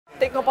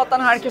Teknopat'tan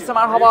herkese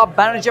merhaba.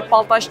 Ben Recep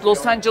Baltaş.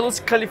 Los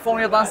Angeles,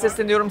 Kaliforniya'dan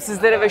sesleniyorum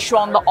sizlere ve şu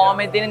anda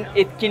AMD'nin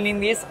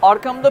etkinliğindeyiz.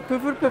 Arkamda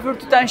püfür püfür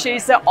tüten şey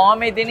ise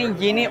AMD'nin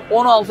yeni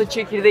 16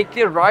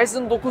 çekirdekli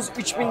Ryzen 9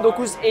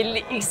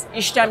 3950X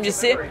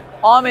işlemcisi.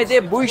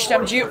 AMD bu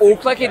işlemciyi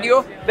overclock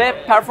ediyor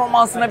ve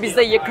performansına biz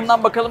de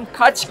yakından bakalım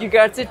kaç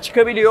GHz'e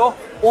çıkabiliyor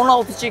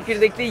 16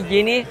 çekirdekli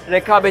yeni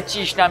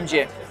rekabetçi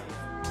işlemci.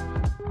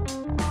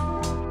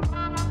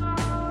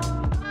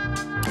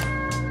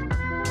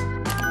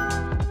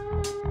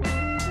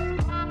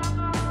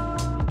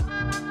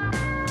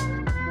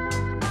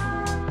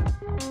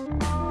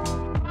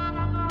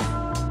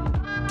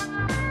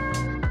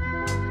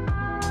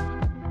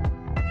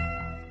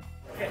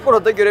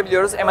 Burada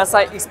görebiliyoruz MSI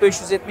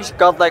X570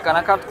 Godlike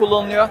anakart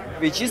kullanılıyor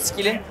ve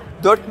G-Skill'in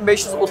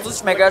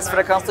 4533 MHz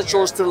frekansta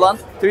çalıştırılan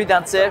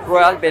Trident'e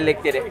Royal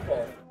bellekleri.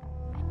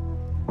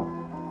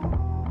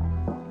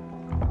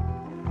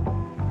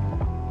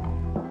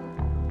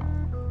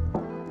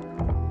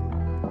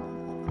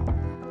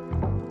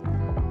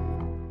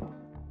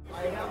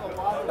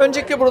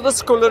 Öncelikle burada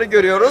skorları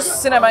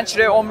görüyoruz. Cinebench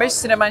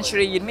R15, Cinebench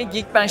R20,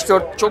 Geekbench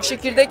 4 çok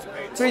çekirdek,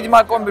 3D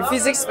Mark 11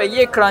 Physics ve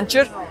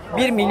Y-Cruncher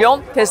 1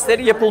 milyon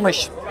testleri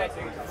yapılmış.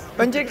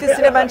 Öncelikle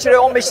Cinebench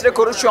R15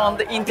 rekoru şu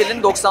anda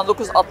Intel'in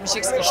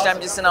 9960X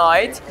işlemcisine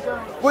ait.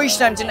 Bu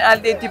işlemcinin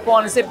elde ettiği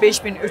puan ise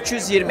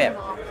 5320.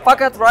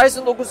 Fakat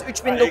Ryzen 9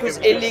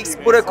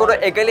 3950X bu rekoru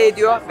egale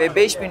ediyor ve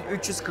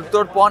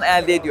 5344 puan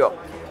elde ediyor.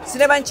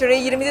 Cinebench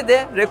R20'de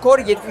de rekor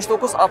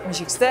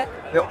 7960X'te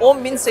ve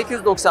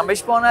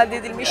 10895 puan elde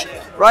edilmiş.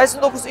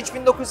 Ryzen 9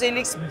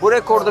 3950X bu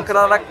rekordu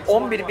kırarak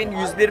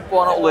 11101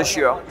 puana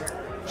ulaşıyor.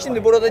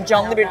 Şimdi burada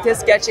canlı bir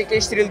test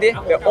gerçekleştirildi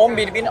ve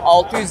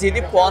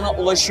 11607 puana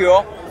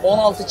ulaşıyor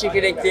 16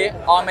 çekirdekli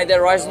AMD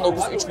Ryzen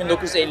 9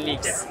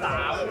 3950X.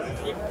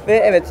 Ve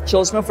evet,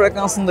 çalışma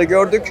frekansını da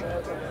gördük.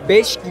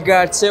 5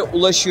 GHz'e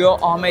ulaşıyor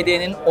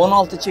AMD'nin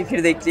 16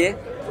 çekirdekli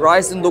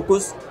Ryzen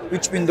 9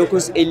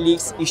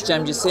 3950X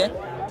işlemcisi.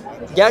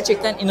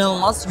 Gerçekten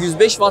inanılmaz.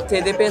 105 Watt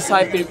TDP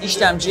sahip bir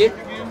işlemci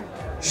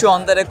şu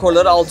anda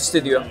rekorları alt üst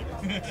ediyor.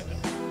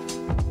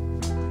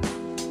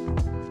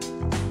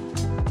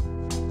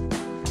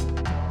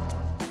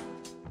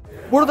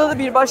 Burada da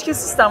bir başka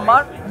sistem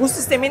var. Bu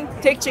sistemin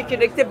tek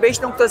çekirdekte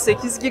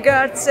 5.8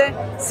 GHz'e,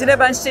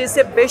 Cinebench'te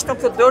ise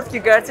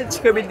 5.4 GHz'e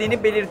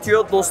çıkabildiğini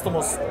belirtiyor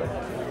dostumuz.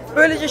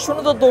 Böylece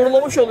şunu da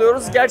doğrulamış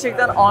oluyoruz.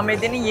 Gerçekten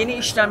AMD'nin yeni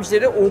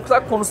işlemcileri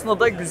overclock konusunda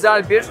da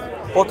güzel bir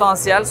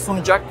potansiyel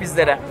sunacak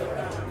bizlere.